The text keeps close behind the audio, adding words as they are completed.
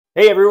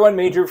Hey everyone,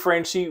 Major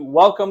Frenchy.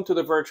 Welcome to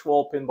the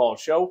Virtual Pinball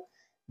Show.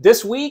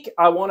 This week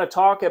I want to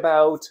talk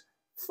about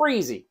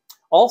Freezy,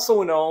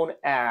 also known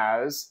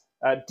as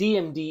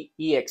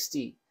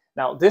DMDExt.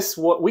 Now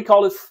what we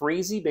call it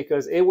Freezy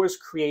because it was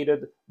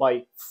created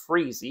by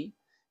Freezy,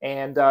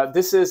 and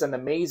this is an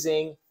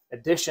amazing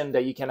addition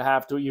that you can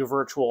have to your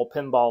virtual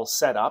pinball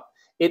setup.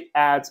 It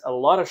adds a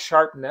lot of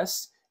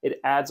sharpness, it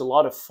adds a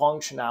lot of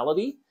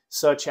functionality,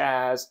 such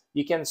as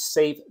you can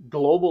save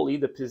globally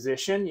the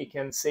position, you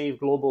can save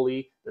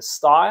globally the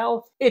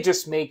style. It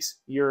just makes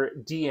your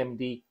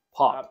DMD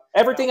pop.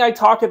 Everything I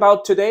talk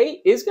about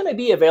today is going to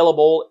be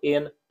available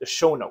in the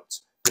show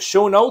notes. The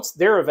show notes,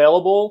 they're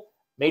available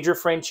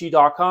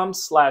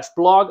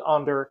majorfrenchy.com/blog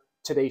under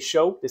today's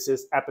show. This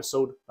is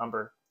episode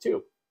number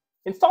 2.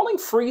 Installing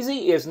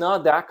Freezy is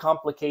not that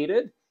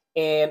complicated,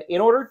 and in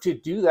order to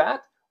do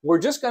that, we're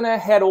just going to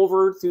head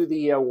over to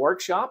the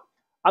workshop.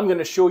 I'm going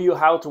to show you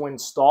how to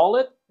install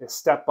it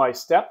step by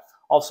step.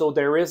 Also,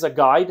 there is a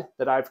guide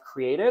that I've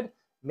created,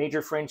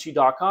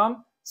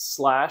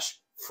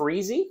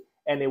 majorfrenchy.com/freezy,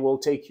 and it will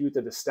take you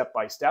to the step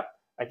by step.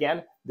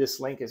 Again,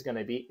 this link is going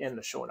to be in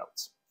the show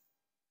notes.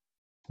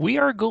 We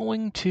are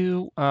going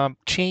to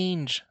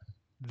change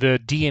the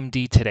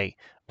DMD today.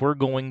 We're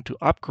going to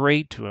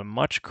upgrade to a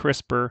much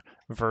crisper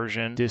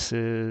version. This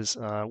is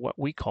what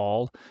we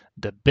call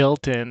the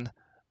built-in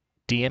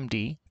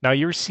DMD. Now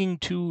you're seeing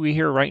two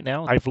here right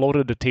now. I've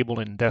loaded the table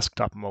in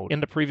desktop mode. In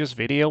the previous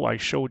video, I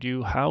showed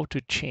you how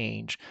to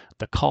change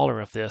the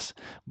color of this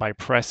by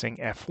pressing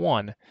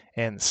F1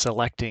 and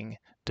selecting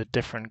the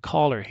different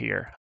color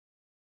here.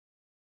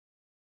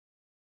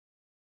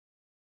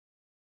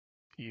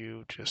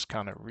 You just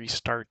kind of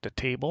restart the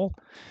table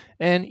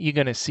and you're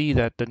going to see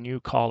that the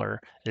new color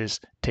is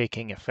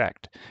taking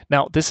effect.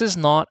 Now, this is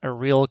not a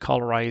real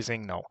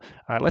colorizing, no.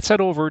 Let's head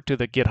over to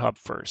the GitHub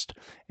first.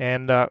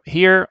 And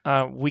here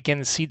we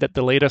can see that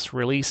the latest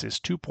release is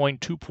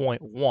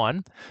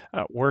 2.2.1.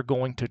 We're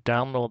going to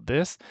download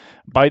this.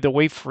 By the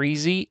way,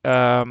 Freezy,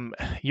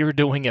 you're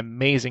doing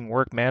amazing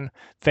work, man.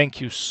 Thank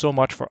you so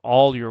much for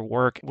all your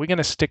work. We're going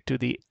to stick to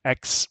the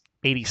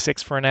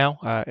x86 for now.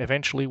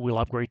 Eventually we'll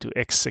upgrade to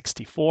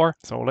x64.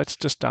 So let's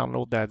just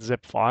download that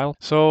zip file.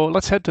 So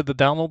let's head to the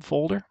download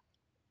folder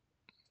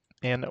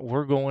and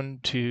we're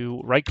going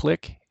to right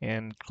click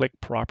and click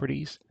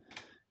properties,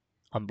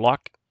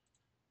 unblock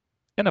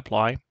and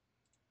apply.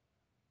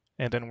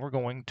 And then we're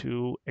going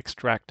to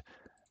extract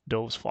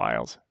those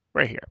files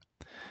right here.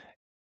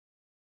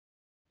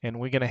 And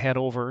we're going to head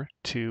over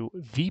to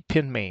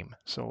vpinmaim.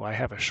 So I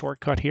have a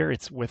shortcut here.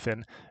 It's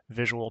within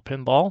Visual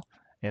Pinball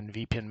and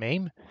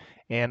vpinmaim.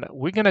 And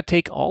we're going to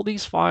take all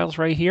these files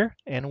right here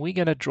and we're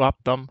going to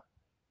drop them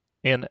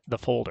in the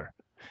folder.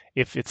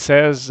 If it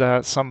says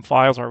some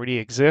files already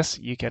exist,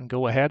 you can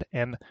go ahead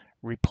and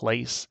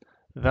replace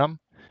them.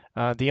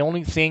 The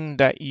only thing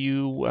that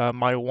you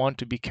might want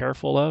to be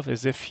careful of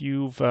is if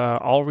you've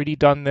already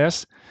done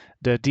this,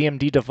 the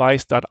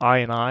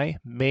DMD-device.ini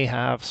may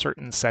have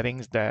certain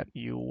settings that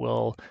you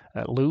will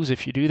lose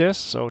if you do this,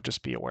 so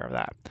just be aware of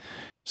that.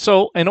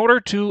 So in order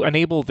to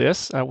enable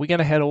this, we're going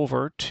to head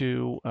over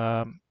to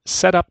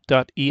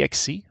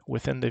setup.exe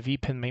within the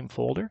vpinmaim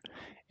folder,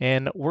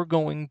 and we're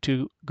going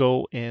to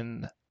go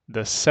in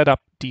the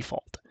setup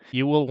default.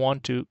 You will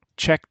want to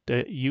check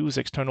the use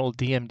external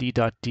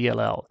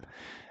dmd.dll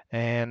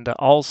and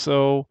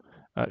also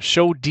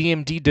show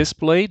DMD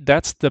display.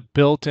 That's the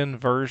built-in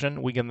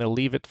version. We're going to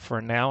leave it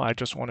for now. I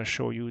just want to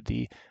show you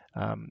the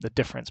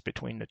difference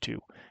between the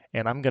two.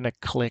 And I'm going to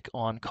click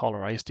on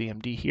colorize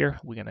DMD here.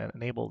 We're going to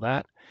enable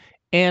that.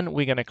 And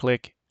we're going to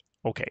click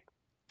OK.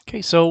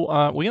 Okay,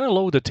 so we're going to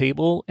load the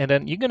table. And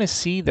then you're going to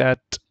see that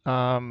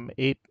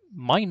it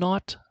might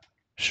not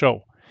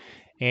show.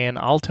 And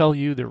I'll tell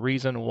you the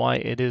reason why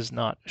it is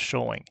not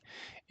showing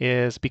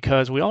is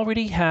because we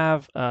already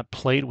have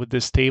played with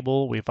this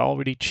table. We've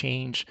already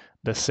changed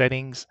the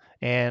settings.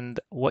 And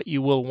what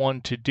you will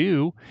want to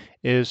do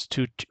is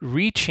to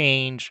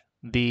rechange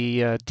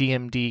the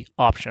DMD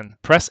option.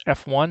 Press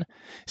F1.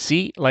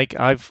 See, like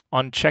I've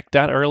unchecked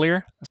that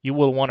earlier. You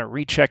will want to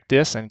recheck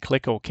this and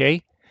click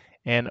OK.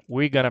 And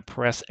we're going to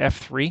press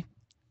F3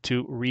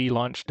 to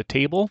relaunch the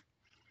table.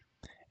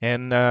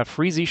 And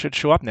Freezy should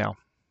show up now.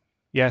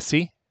 Yeah,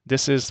 see,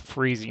 this is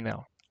Freezy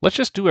now. Let's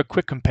just do a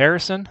quick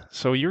comparison.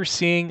 So you're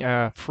seeing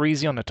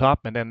Freezy on the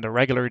top and then the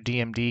regular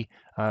DMD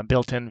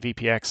built-in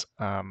VPX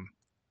on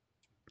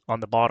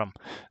the bottom.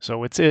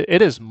 So it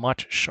is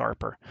much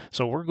sharper.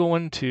 So we're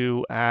going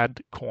to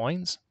add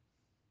coins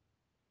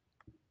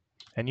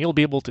and you'll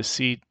be able to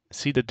see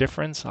the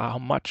difference, how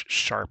much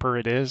sharper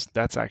it is.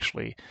 That's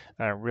actually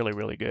really,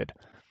 really good.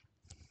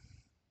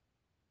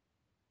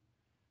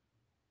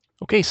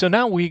 Okay, so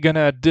now we're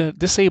gonna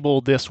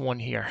disable this one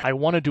here. I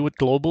want to do it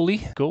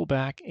globally. Go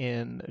back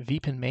in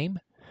vpinmaim.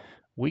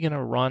 We're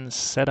gonna run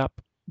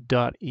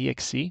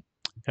setup.exe.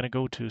 Gonna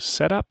go to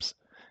setups,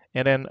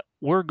 and then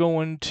we're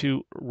going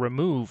to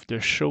remove the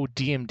show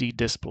DMD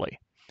display.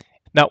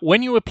 Now,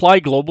 when you apply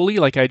globally,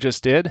 like I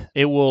just did,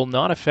 it will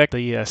not affect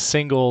the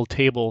single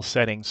table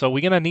setting. So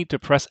we're gonna need to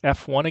press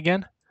F1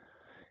 again,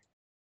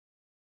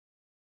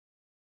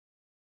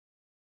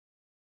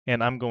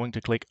 and I'm going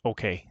to click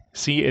OK.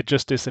 See, it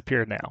just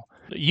disappeared now.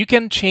 You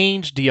can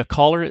change the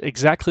color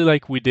exactly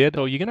like we did.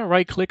 Oh, you're going to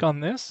right click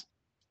on this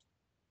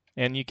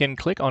and you can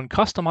click on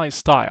Customize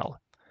Style.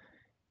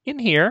 In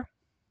here,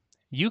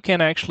 you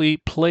can actually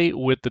play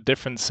with the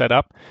different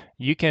setup.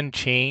 You can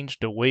change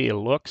the way it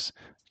looks.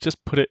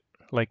 Just put it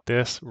like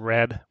this,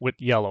 red with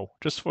yellow,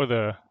 just for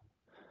the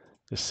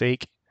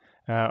sake.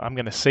 I'm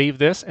going to save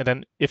this, and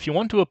then if you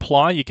want to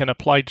apply, you can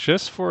apply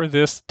just for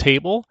this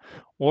table,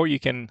 or you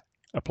can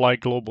apply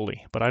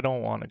globally, but I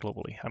don't want it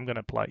globally. I'm going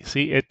to apply.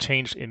 See, it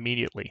changed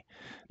immediately.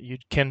 You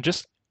can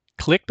just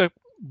click the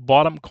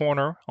bottom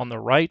corner on the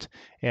right,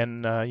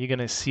 and you're going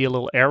to see a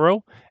little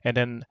arrow, and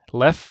then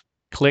left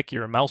click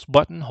your mouse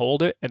button,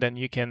 hold it, and then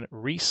you can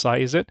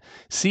resize it.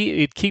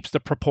 See, it keeps the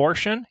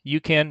proportion. You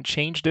can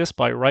change this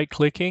by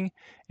right-clicking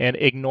and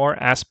ignore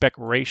aspect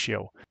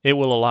ratio. It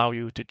will allow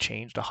you to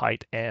change the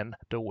height and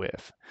the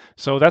width.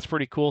 So that's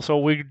pretty cool. So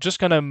we're just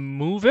going to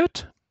move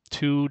it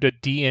to the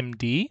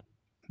DMD,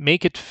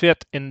 make it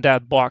fit in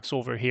that box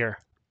over here.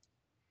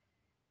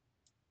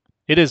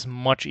 It is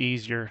much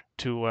easier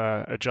to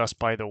adjust,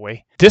 by the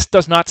way. This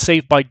does not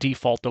save by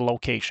default the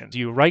locations.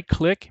 You right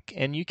click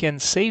and you can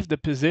save the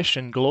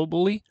position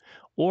globally,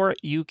 or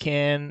you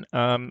can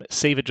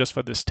save it just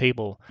for this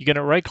table. You're going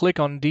to right click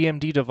on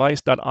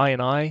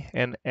DMDEdevice.ini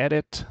and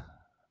edit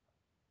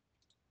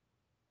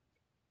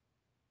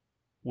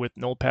with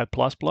Notepad++.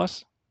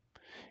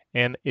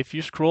 And if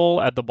you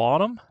scroll at the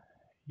bottom,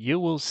 you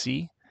will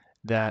see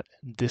that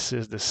this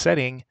is the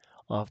setting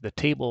of the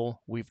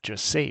table we've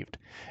just saved.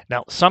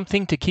 Now,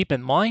 something to keep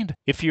in mind,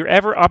 if you're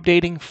ever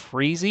updating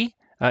Freezy,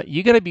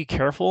 you got to be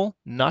careful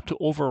not to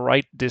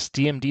overwrite this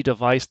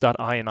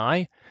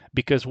DMDEdevice.ini,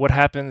 because what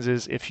happens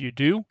is if you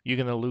do, you're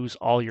going to lose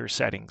all your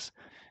settings.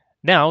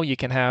 Now you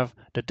can have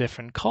the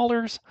different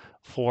colors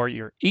for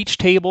each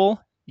table.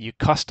 You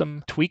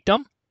custom tweak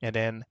them and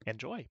then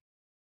enjoy.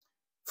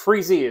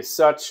 Freezy is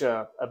such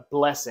a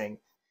blessing.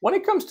 When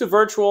it comes to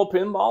virtual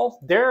pinball,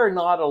 there are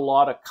not a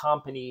lot of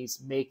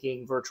companies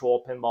making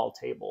virtual pinball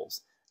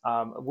tables.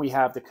 We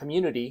have the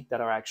community that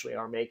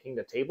are making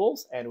the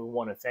tables, and we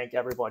want to thank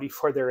everybody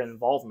for their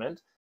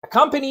involvement. A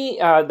company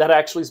that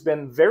actually has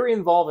been very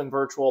involved in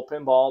virtual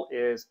pinball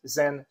is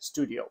Zen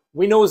Studio.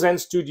 We know Zen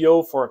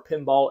Studio for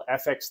Pinball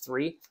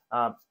FX3,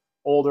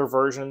 older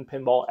version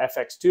Pinball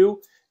FX2.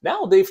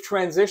 Now they've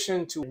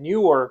transitioned to a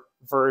newer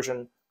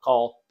version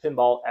called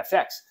Pinball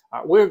FX.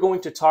 We're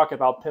going to talk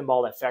about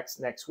Pinball FX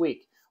next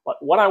week. But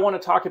what I want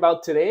to talk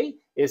about today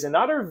is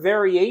another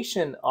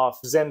variation of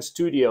Zen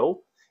Studio,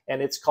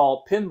 and it's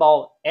called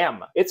Pinball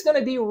M. It's going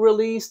to be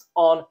released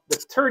on the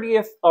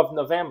 30th of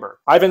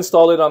November. I've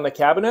installed it on the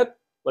cabinet.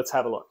 Let's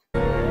have a look.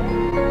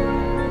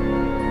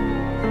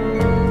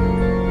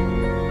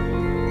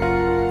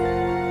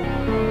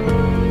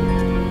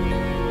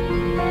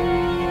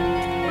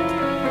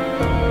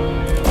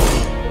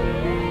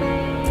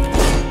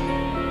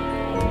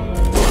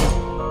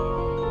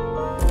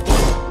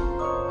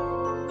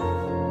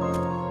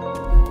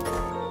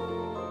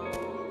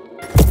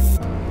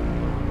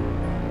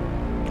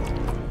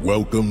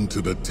 Welcome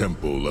to the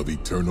Temple of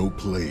Eternal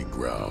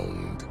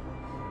Playground.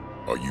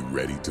 Are you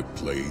ready to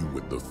play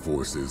with the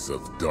forces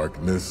of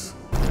darkness?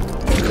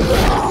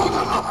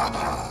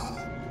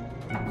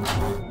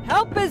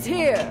 Help is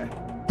here!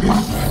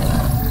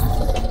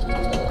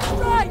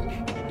 Strike!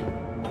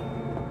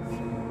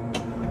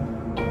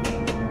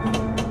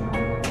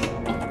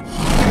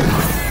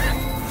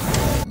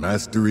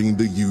 Mastering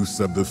the use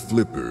of the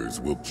flippers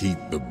will keep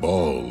the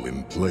ball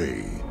in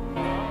play.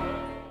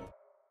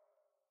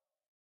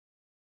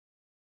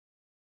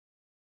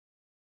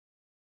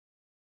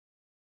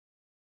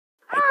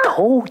 I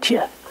told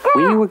you,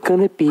 we were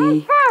gonna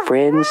be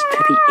friends to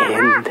the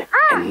end,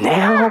 and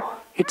now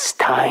it's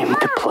time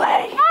to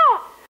play.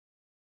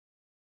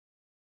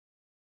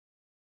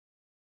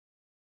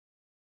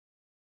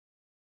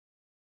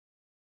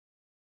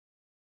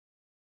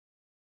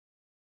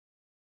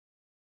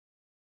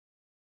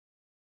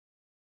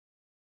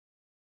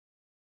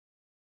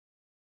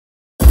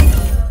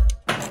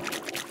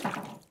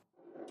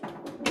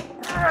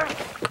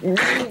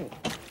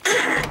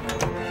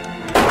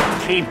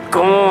 Keep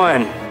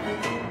going.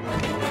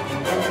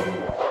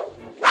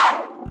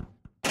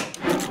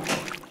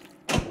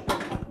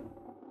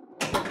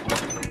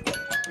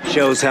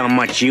 Shows how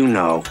much you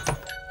know.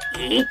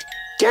 Eat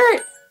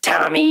dirt,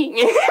 Tommy.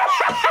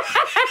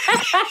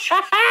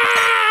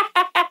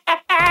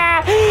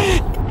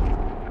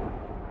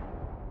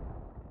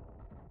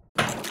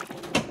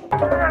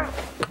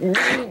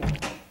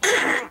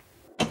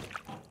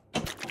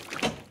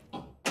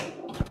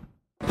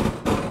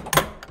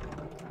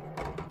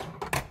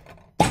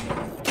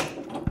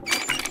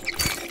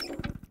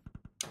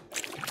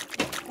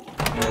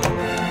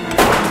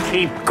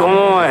 Keep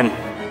going.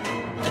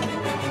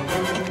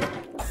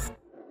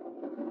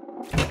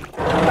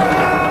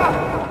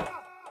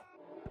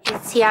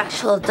 It's the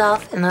actual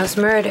Dolph in those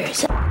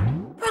murders.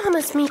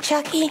 Promise me,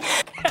 Chucky.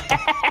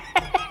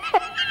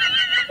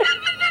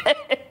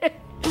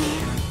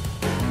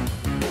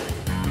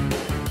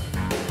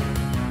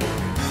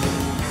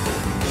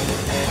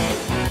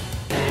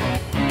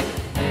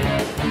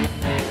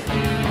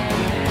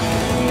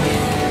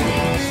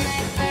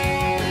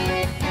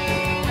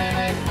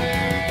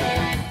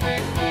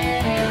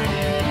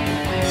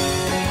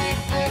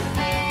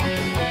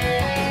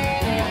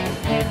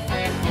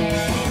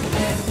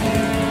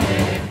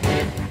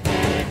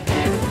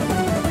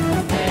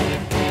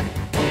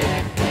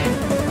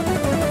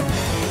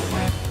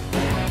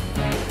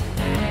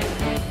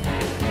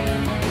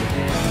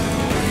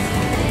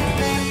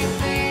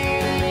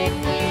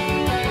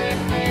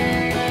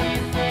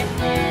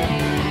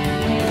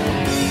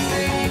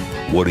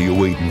 What are you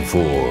waiting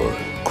for?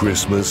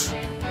 Christmas?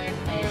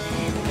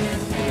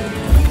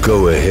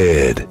 Go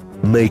ahead,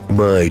 make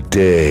my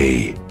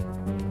day.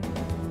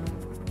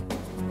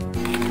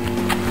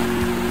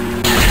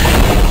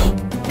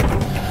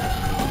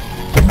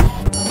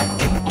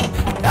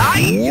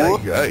 Ay,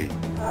 ay, ay.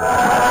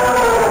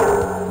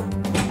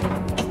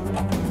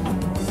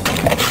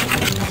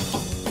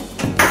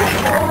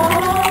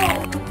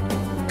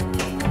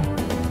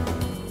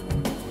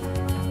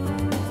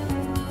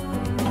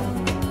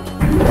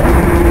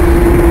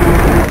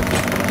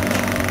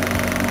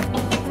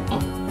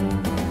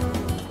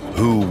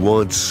 Who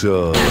wants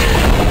some?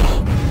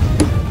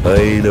 I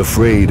ain't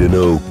afraid of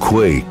no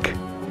quake.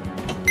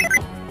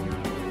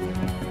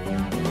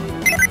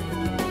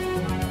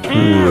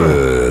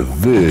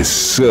 This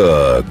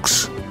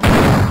sucks.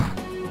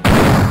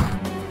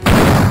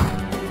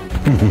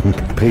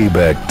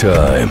 Payback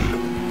time.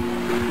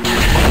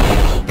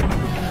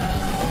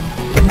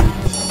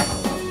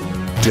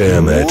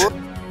 Damn it.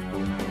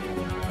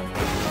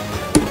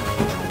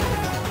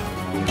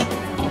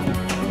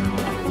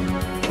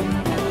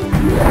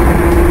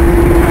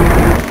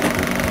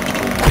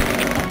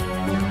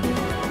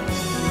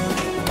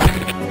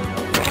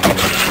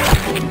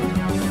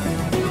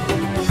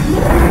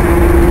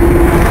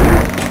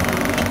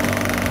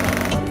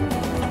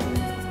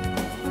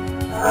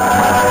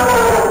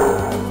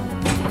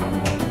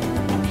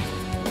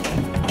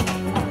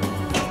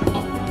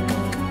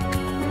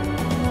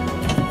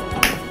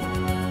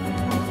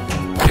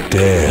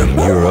 Damn,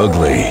 you're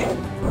ugly.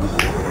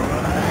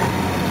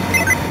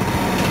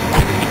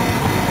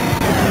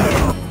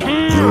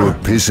 You're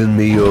pissing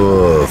me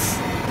off.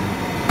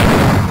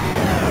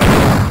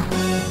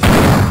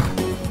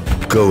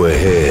 Go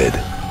ahead,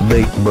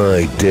 make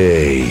my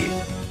day.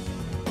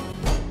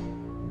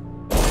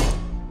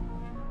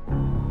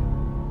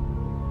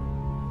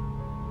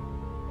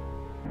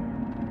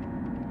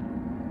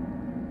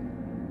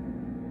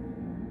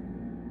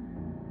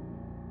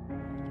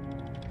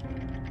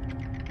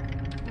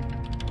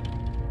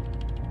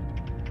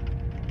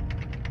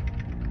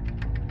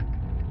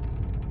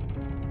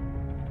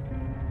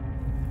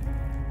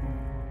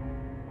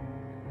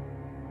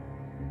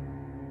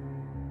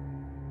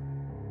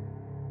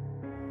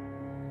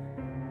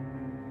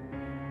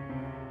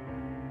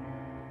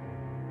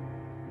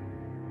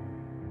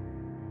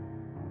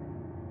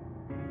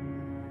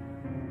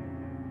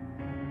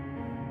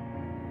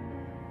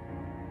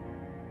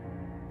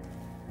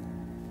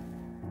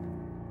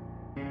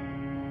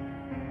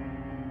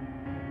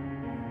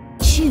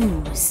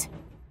 Choose.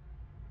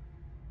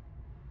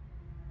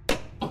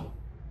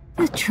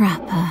 The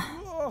Trapper.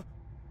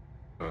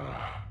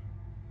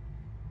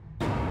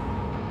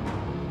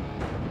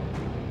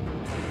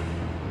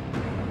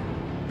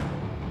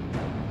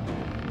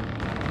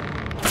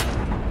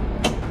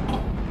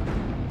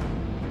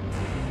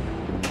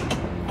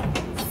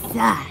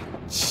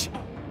 Such.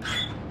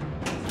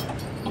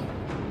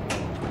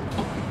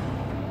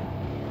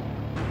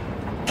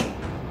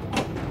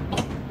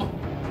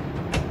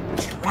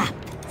 Trap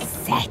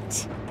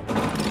set.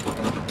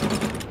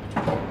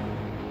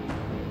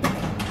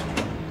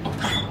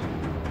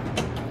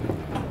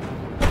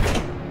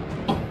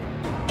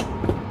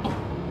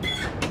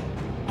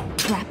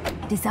 Trap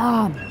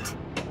disarmed.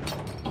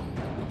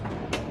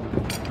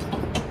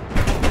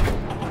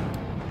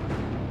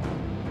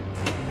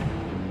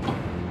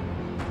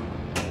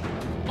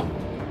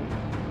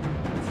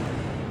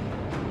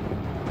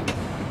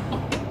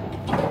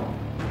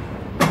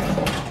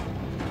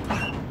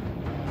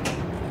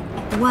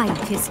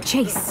 White is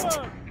chased.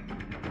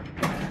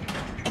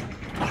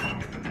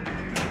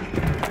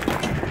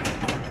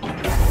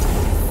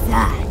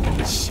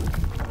 Such.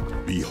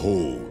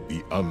 Behold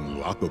the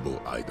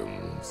unlockable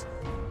items.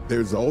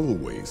 There's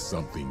always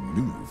something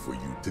new for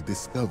you to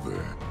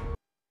discover.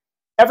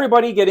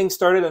 Everybody getting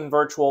started in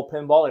virtual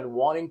pinball and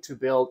wanting to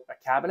build a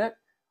cabinet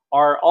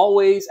are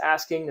always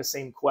asking the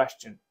same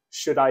question.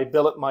 Should I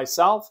build it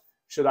myself?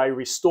 Should I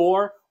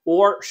restore?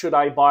 Or should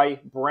I buy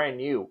brand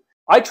new?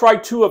 I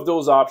tried two of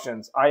those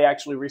options. I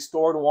actually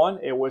restored one.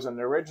 It was an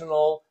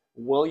original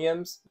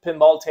Williams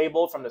pinball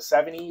table from the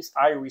 70s.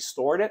 I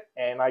restored it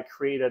and I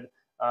created,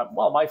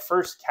 my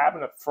first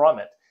cabinet from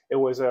it. It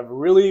was a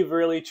really,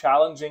 really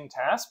challenging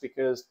task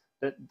because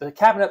the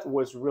cabinet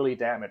was really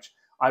damaged.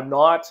 I'm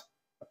not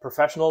a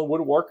professional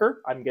woodworker.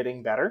 I'm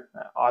getting better,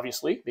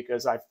 obviously,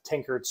 because I've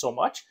tinkered so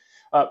much.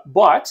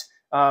 But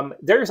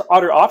there's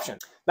other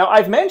options. Now,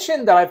 I've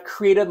mentioned that I've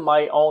created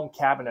my own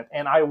cabinet,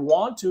 and I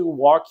want to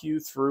walk you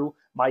through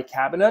my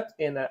cabinet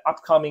in an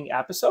upcoming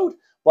episode.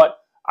 But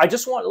I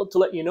just want to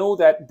let you know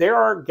that there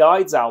are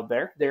guides out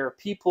there. There are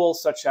people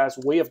such as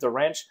Way of the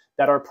Wrench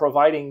that are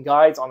providing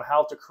guides on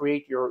how to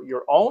create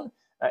your own,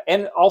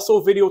 and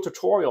also video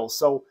tutorials.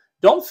 So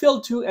don't feel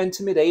too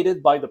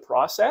intimidated by the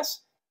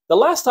process. The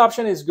last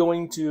option is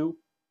going to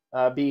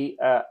be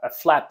a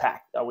flat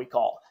pack that we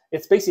call.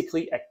 It's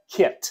basically a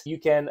kit. You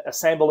can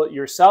assemble it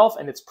yourself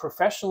and it's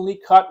professionally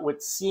cut with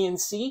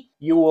CNC.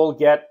 You will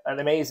get an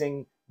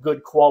amazing,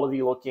 good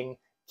quality looking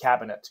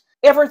cabinet.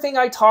 Everything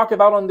I talk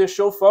about on this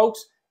show,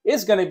 folks,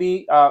 is going to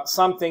be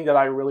something that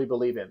I really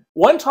believe in.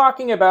 When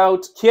talking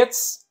about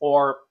kits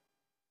or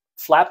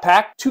flat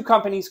pack, two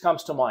companies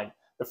comes to mind.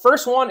 The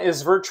first one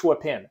is Virtual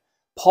Pin.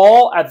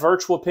 Paul at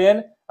Virtual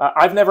Pin,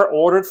 I've never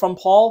ordered from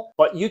Paul,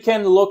 but you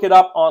can look it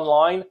up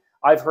online.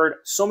 I've heard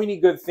so many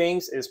good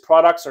things. His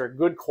products are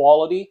good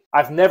quality.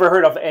 I've never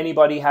heard of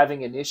anybody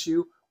having an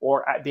issue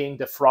or being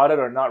defrauded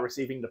or not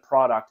receiving the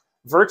product.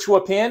 Virtual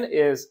Pin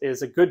is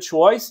a good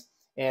choice,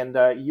 and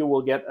you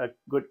will get a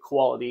good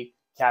quality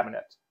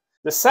cabinet.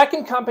 The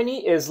second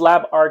company is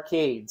Lab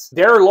Arcades.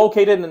 They're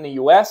located in the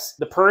US.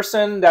 The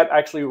person that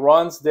actually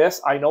runs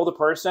this, I know the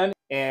person,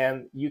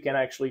 and you can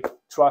actually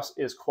trust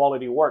his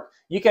quality work.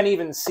 You can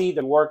even see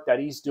the work that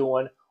he's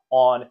doing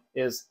on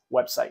his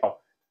website.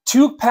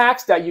 Two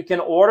packs that you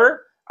can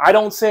order. I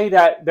don't say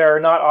that there are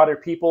not other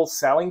people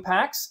selling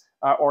packs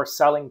or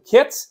selling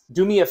kits.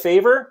 Do me a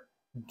favor,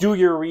 do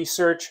your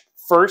research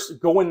first.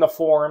 Go in the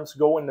forums,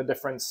 go in the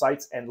different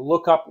sites, and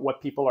look up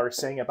what people are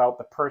saying about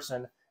the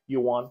person you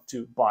want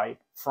to buy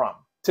from.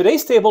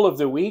 Today's table of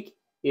the week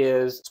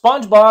is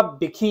SpongeBob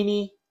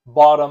Bikini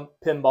Bottom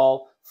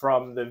Pinball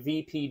from the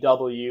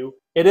VPW.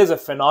 It is a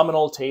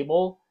phenomenal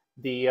table.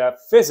 The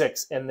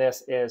physics in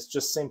this is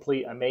just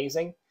simply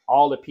amazing.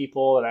 All the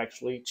people that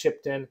actually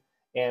chipped in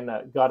and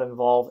got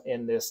involved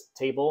in this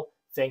table,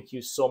 thank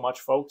you so much,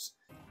 folks.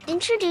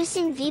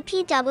 Introducing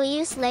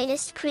VPW's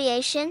latest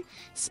creation,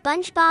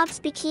 SpongeBob's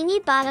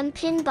Bikini Bottom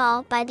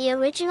Pinball by the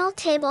original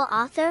table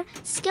author,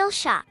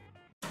 Skillshot.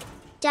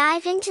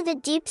 Dive into the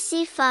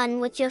deep-sea fun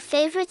with your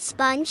favorite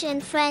Sponge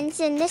and friends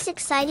in this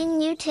exciting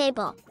new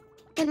table.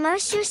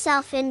 Immerse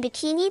yourself in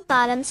Bikini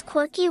Bottom's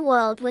quirky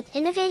world with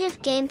innovative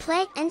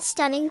gameplay and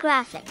stunning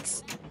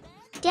graphics.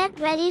 Get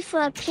ready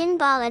for a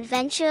pinball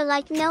adventure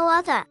like no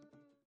other.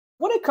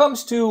 When it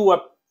comes to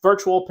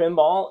virtual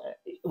pinball,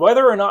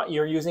 whether or not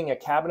you're using a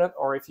cabinet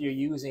or if you're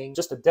using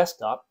just a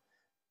desktop,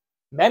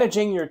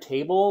 managing your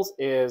tables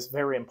is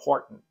very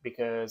important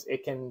because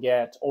it can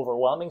get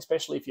overwhelming,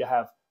 especially if you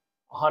have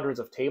hundreds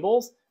of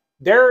tables.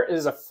 There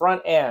is a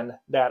front end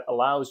that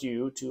allows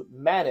you to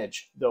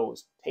manage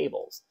those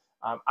tables.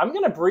 I'm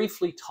going to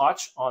briefly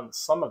touch on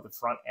some of the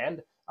front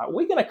end.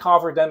 We're going to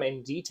cover them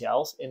in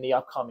details in the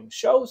upcoming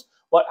shows,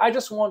 but I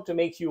just want to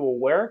make you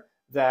aware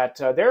that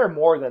there are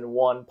more than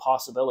one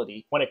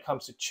possibility when it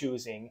comes to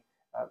choosing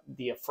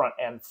the front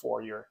end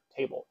for your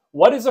table.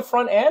 What is a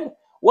front end?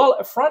 Well,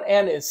 a front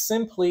end is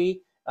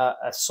simply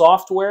a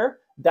software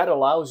that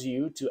allows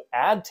you to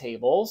add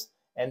tables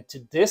and to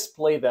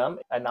display them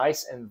in a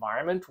nice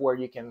environment where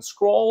you can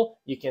scroll,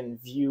 you can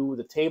view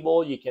the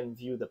table, you can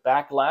view the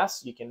back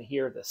glass, you can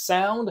hear the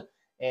sound,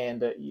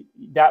 and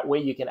that way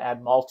you can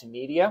add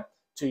multimedia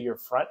to your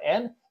front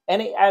end,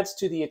 and it adds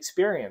to the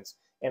experience.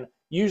 And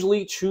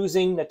usually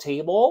choosing the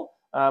table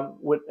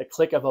with a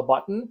click of a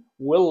button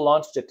will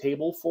launch the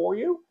table for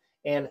you,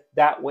 and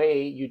that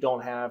way you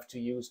don't have to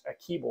use a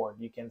keyboard.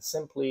 You can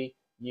simply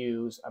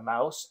use a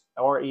mouse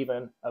or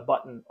even a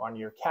button on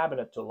your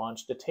cabinet to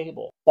launch the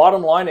table.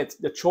 Bottom line,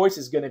 the choice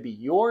is going to be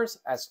yours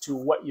as to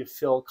what you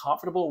feel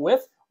comfortable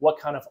with, what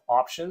kind of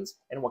options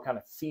and what kind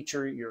of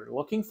feature you're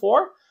looking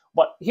for.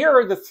 But here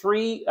are the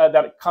three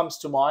that comes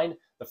to mind.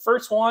 The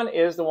first one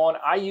is the one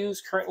I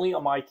use currently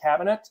on my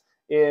cabinet,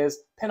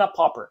 is Pinup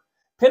Popper.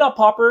 Pinup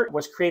Popper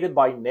was created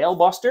by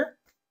Nailbuster,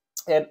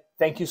 and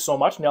thank you so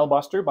much,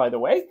 Nailbuster, by the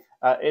way.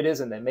 It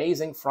is an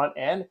amazing front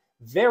end,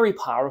 very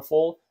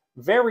powerful,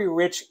 very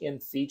rich in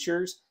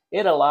features.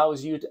 It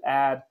allows you to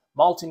add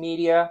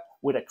multimedia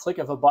with a click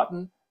of a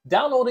button,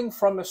 downloading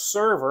from a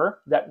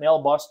server that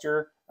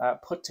Nailbuster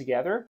put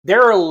together.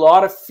 There are a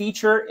lot of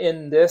features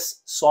in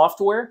this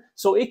software,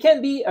 so it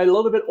can be a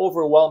little bit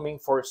overwhelming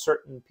for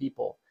certain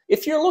people.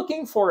 If you're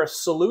looking for a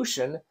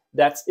solution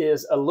that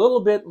is a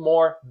little bit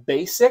more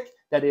basic,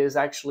 that is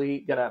actually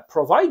going to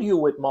provide you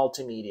with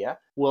multimedia,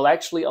 will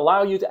actually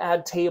allow you to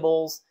add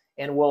tables,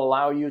 and will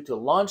allow you to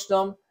launch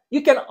them,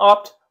 you can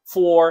opt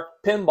for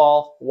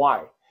Pinball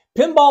Y.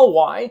 Pinball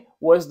Y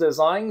was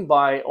designed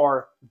by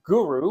our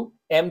guru,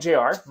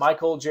 MJR,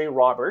 Michael J.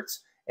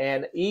 Roberts,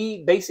 and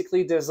he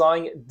basically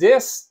designed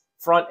this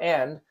front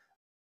end.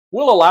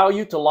 Will allow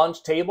you to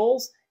launch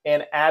tables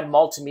and add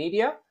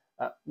multimedia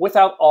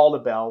without all the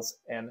bells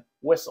and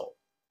whistle.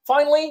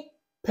 Finally,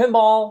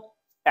 Pinball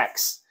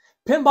X.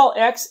 Pinball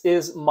X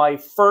is my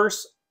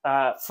first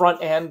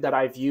front end that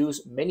I've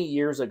used many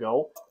years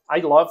ago. I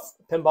love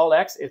Pinball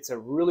X. It's a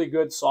really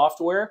good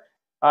software.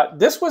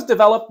 This was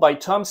developed by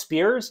Tom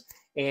Spears,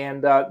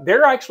 and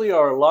there actually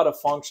are a lot of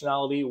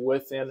functionality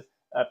within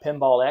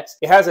Pinball X.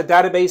 It has a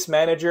database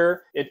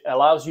manager. It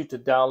allows you to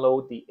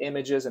download the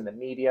images and the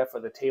media for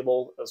the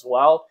table as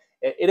well.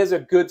 It is a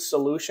good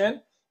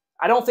solution.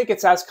 I don't think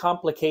it's as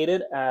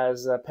complicated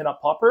as Pinup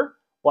Popper,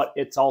 but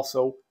it's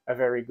also a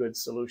very good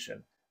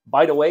solution.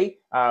 By the way,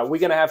 we're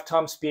going to have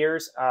Tom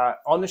Spears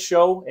on the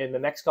show in the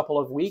next couple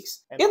of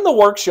weeks. In the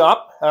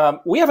workshop,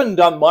 we haven't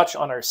done much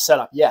on our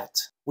setup yet.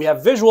 We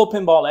have Visual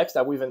Pinball X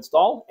that we've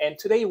installed, and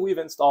today we've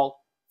installed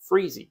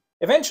Freezy.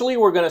 Eventually,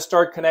 we're going to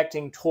start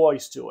connecting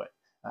toys to it.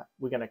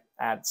 We're going to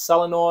add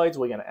solenoids,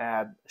 we're going to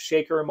add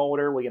shaker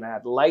motor, we're going to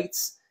add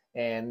lights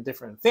and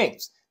different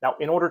things. Now,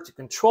 in order to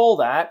control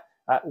that,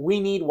 we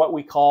need what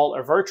we call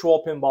a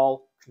virtual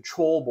pinball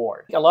control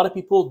board. A lot of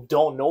people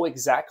don't know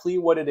exactly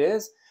what it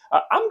is.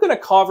 I'm going to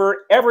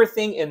cover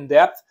everything in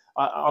depth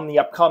on the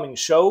upcoming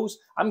shows.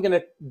 I'm going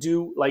to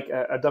do like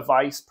a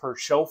device per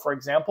show, for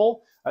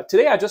example.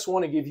 Today, I just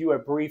want to give you a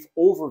brief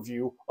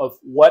overview of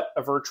what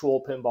a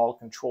virtual pinball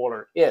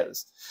controller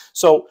is.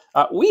 So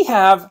we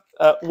have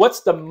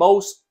what's the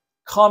most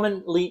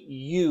commonly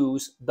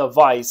used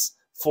device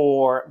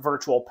for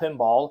virtual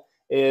pinball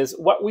is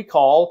what we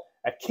call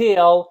a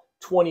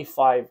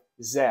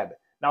KL25Z.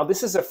 Now,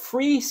 this is a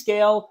free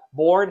scale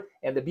board,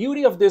 and the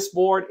beauty of this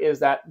board is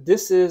that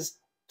this is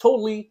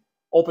totally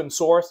open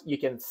source. You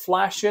can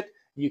flash it.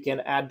 You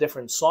can add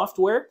different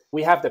software.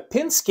 We have the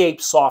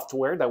Pinscape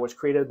software that was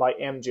created by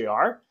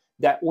MJR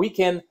that we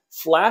can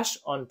flash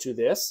onto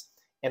this.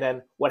 And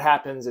then what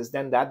happens is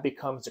then that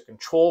becomes the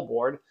control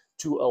board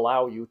to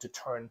allow you to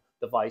turn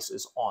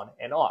devices on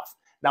and off.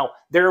 Now,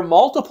 there are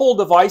multiple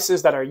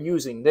devices that are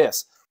using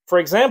this. For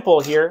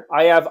example, here,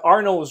 I have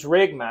Arno's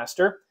Rig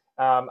Master.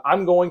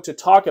 I'm going to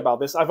talk about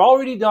this. I've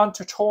already done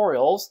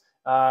tutorials.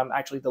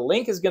 Actually, the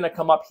link is going to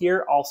come up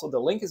here. Also, the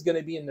link is going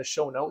to be in the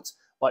show notes.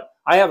 But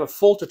I have a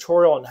full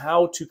tutorial on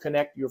how to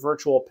connect your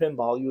virtual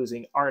pinball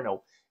using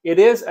Arno. It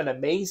is an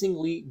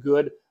amazingly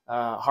good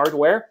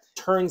hardware.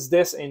 Turns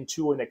this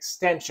into an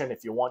extension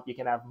if you want. You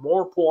can have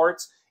more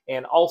ports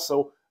and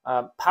also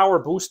power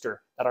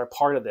booster that are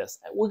part of this.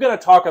 We're going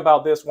to talk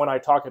about this when I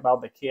talk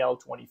about the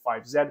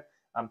KL25Z.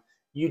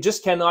 You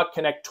just cannot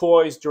connect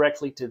toys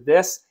directly to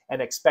this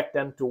and expect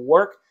them to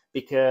work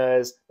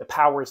because the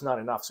power is not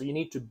enough. So you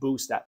need to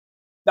boost that.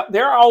 Now,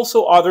 there are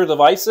also other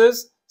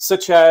devices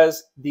such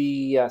as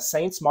the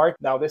Saint Smart.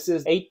 Now, this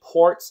is 8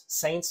 ports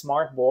Saint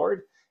Smart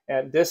board,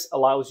 and this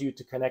allows you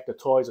to connect the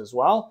toys as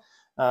well.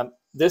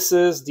 This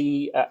is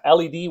the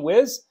LED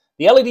Whiz.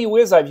 The LED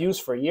Whiz I've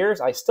used for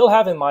years. I still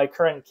have in my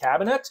current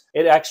cabinet.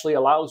 It actually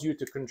allows you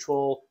to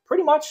control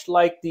pretty much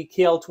like the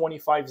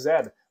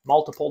KL25Z,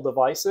 multiple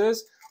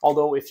devices.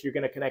 Although if you're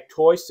going to connect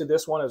toys to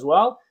this one as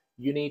well,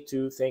 you need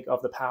to think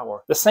of the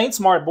power. The Saint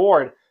Smart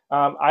board,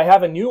 I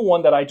have a new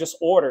one that I just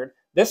ordered.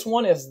 This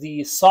one is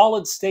the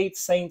solid state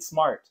Saint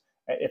Smart.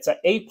 It's an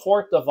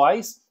 8-port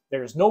device.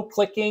 There's no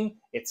clicking.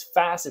 It's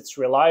fast. It's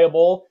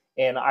reliable.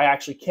 And I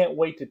actually can't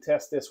wait to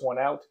test this one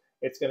out.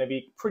 It's going to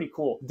be pretty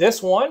cool.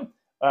 This one,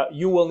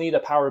 you will need a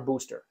power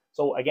booster.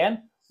 So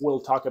again,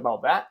 we'll talk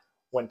about that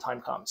when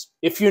time comes.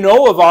 If you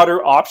know of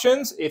other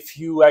options, if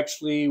you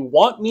actually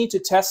want me to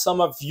test some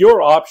of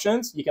your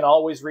options, you can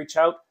always reach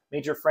out,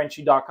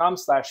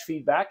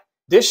 majorfrenchy.com/feedback.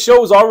 This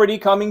show is already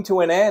coming to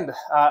an end.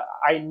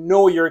 I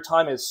know your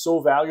time is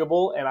so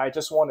valuable, and I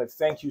just want to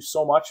thank you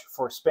so much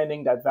for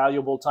spending that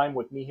valuable time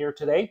with me here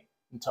today.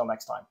 Until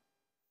next time.